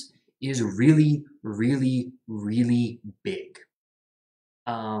space is really, really, really big.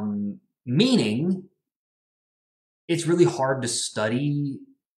 Meaning it's really hard to study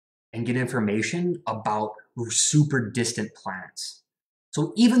and get information about super distant planets.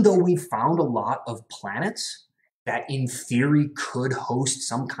 So even though we've found a lot of planets that in theory could host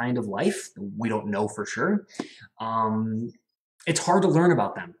some kind of life, we don't know for sure, it's hard to learn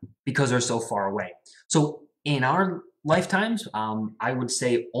about them because they're so far away. So in our lifetimes, I would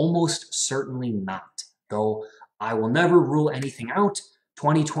say almost certainly not, though I will never rule anything out.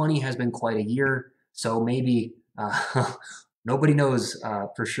 2020 has been quite a year, so maybe nobody knows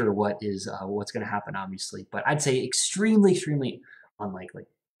for sure what's going to happen, obviously. But I'd say extremely, extremely unlikely,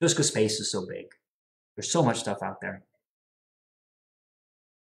 just because space is so big. There's so much stuff out there.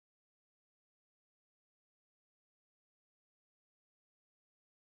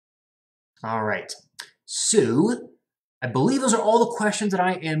 All right. So I believe those are all the questions that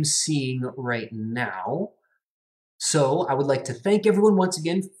I am seeing right now. So I would like to thank everyone once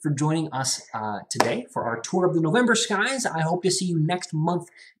again for joining us today for our tour of the November skies. I hope to see you next month,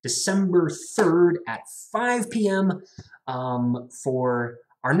 December 3rd at 5 p.m. For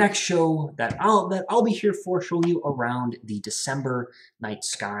our next show that I'll be here for, showing you around the December night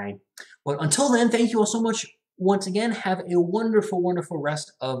sky. But until then, thank you all so much once again. Have a wonderful, wonderful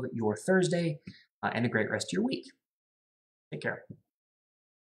rest of your Thursday and a great rest of your week. Take care.